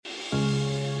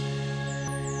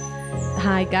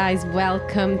Hi guys,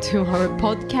 welcome to our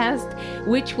podcast,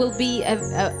 which will be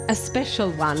a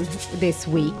special one this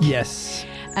week. Yes.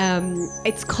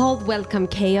 It's called Welcome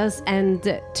Chaos, and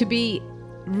to be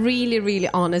really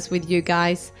honest with you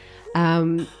guys,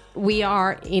 we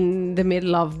are in the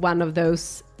middle of one of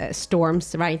those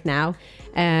storms right now.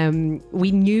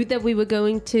 We knew that we were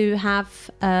going to have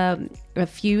a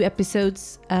few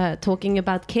episodes talking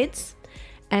about kids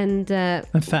and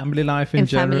family life in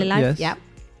general. Family life, yes. yeah.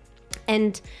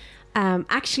 And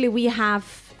actually, we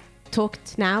have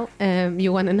talked now,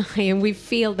 Johan and I, and we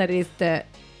feel that it's the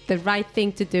right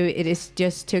thing to do. It is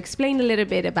just to explain a little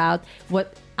bit about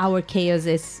what our chaos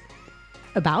is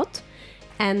about,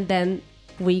 and then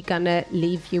we're gonna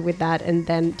leave you with that, and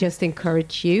then just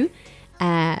encourage you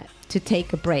to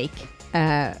take a break,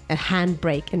 a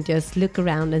handbrake, and just look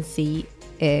around and see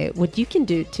what you can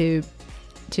do to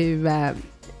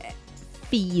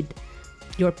feed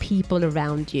your people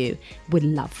around you with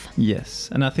love. Yes,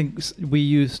 and I think we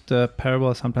use the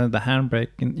parable sometimes, the handbrake,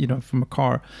 from a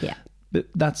car. Yeah. But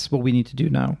that's what we need to do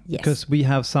now. Yes. Because we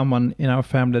have someone in our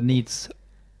family that needs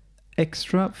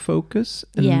extra focus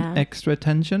and extra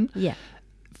attention. Yeah.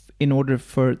 In order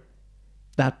for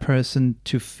that person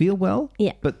to feel well.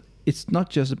 Yeah. But it's not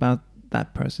just about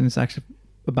that person. It's actually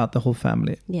about the whole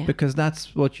family. Yeah. Because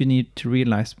that's what you need to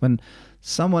realize. When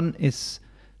someone is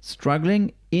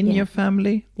struggling in your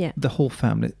family, the whole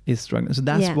family is struggling. So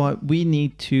that's why we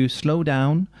need to slow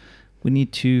down. We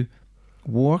need to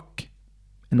walk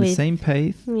in the same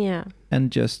pace. Yeah. And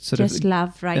just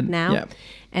love right now. Yeah.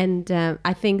 And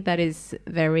I think that is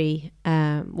very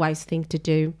wise thing to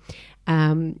do.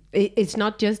 It's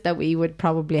not just that we would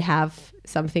probably have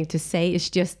something to say. It's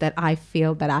just that I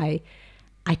feel that I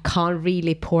can't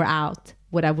really pour out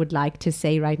what I would like to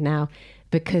say right now,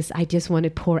 because I just want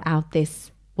to pour out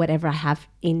this whatever I have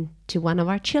into one of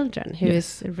our children who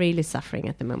is really suffering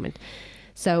at the moment.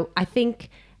 So I think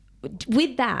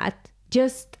with that,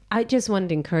 I just want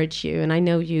to encourage you, and I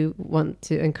know you want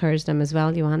to encourage them as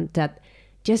well, Johan, that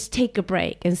just take a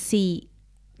break and see,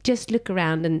 just look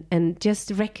around and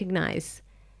just recognize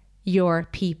your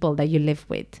people that you live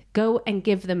with. Go and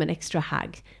give them an extra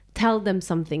hug. Tell them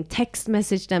something, text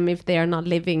message them if they are not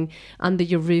living under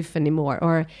your roof anymore,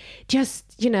 or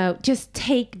just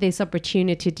take this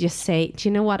opportunity to just say, do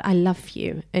you know what? I love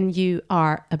you, and you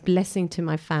are a blessing to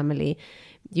my family.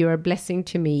 You're a blessing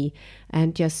to me,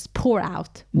 and just pour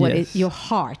out what is your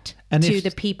heart to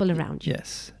the people around you.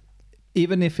 Yes.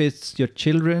 Even if it's your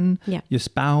children, your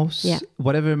spouse,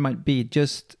 whatever it might be,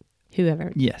 just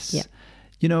whoever. Yes.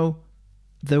 Yeah.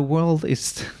 The world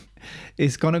is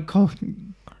going to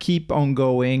keep on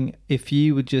going if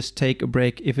you would just take a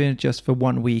break, even just for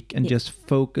 1 week, and just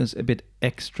focus a bit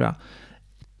extra.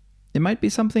 It might be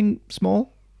something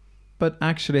small, but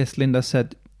actually, as Linda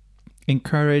said,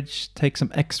 encourage, take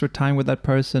some extra time with that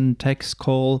person, text,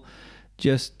 call,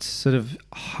 just sort of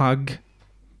hug.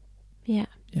 Yeah.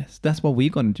 Yes, that's what we're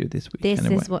going to do this week.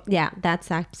 That's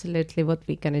absolutely what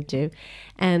we're going to do.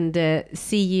 And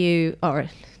see you, or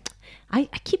I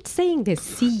keep saying this,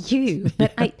 see you,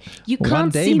 but you can't one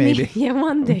day see maybe. me. Yeah,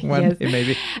 one day. One day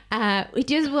maybe. We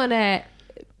just want to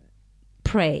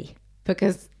pray,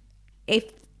 because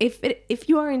if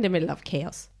you are in the middle of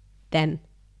chaos, then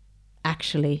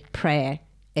actually prayer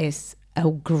is a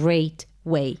great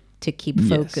way to keep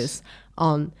focus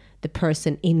on the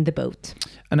person in the boat.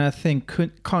 And I think,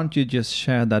 can't you just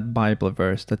share that Bible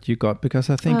verse that you got? Because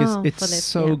I think it's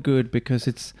so good, because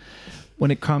it's, when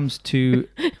it comes to...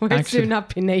 We're soon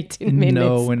up in 18 minutes.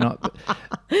 No, we're not.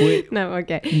 No,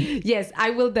 okay. Yes, I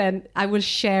will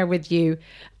share with you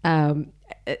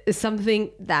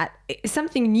something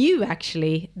new,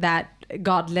 actually, that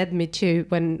God led me to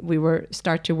when we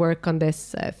start to work on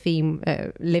this theme,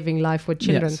 living life with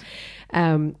children.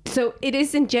 Yes. So it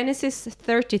is in Genesis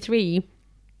 33,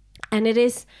 and it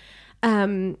is,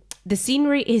 the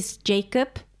scenery is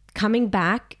Jacob coming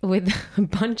back with a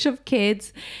bunch of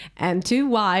kids and 2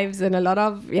 wives and a lot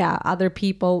of other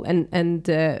people and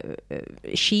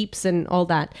sheeps and all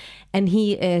that, and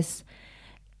he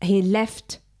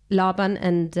left Laban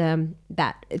and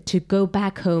that to go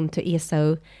back home to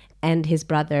Esau and his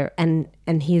brother, and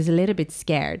he's a little bit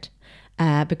scared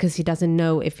because he doesn't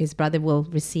know if his brother will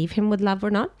receive him with love or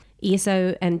not.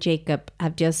 Esau and Jacob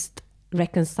have just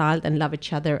reconciled and love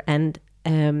each other, and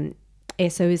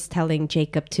Esau is telling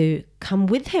Jacob to come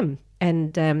with him.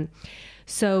 And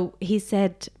so he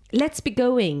said, "Let's be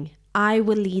going. I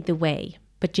will lead the way."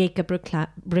 But Jacob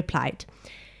replied,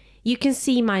 "You can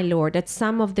see, my lord, that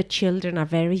some of the children are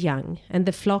very young, and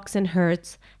the flocks and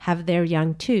herds have their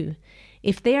young too.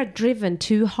 If they are driven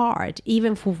too hard,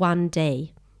 even for one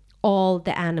day, all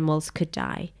the animals could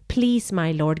die. Please,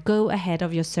 my Lord, go ahead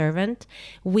of your servant.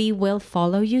 We will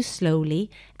follow you slowly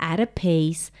at a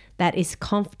pace that is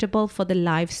comfortable for the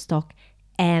livestock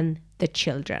and the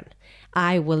children.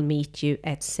 I will meet you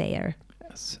at Seir.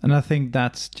 Yes. And I think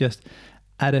that's just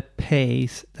at a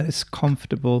pace that is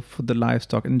comfortable for the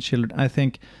livestock and children. I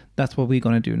think that's what we're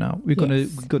going to do now. We're going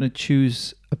to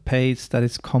choose a pace that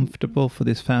is comfortable for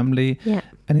this family,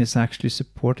 and is actually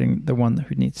supporting the one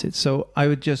who needs it. So I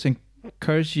would just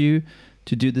encourage you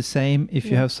to do the same. If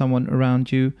you have someone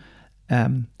around you,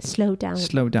 slow down.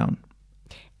 Slow down.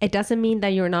 It doesn't mean that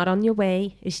you're not on your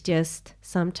way. It's just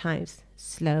sometimes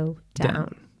slow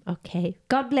down. Okay.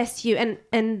 God bless you.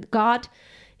 And God,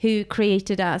 who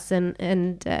created us and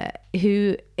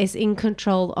who is in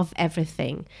control of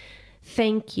everything,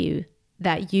 thank you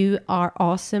that you are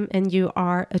awesome and you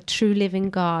are a true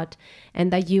living God,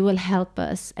 and that you will help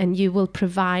us and you will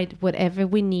provide whatever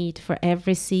we need for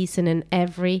every season and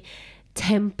every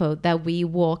tempo that we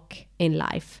walk in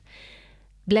life.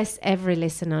 Bless every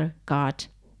listener, God,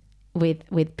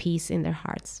 with peace in their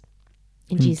hearts.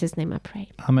 In Jesus' name I pray.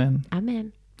 Amen.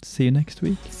 Amen. See you next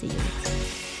week. See you next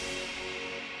week.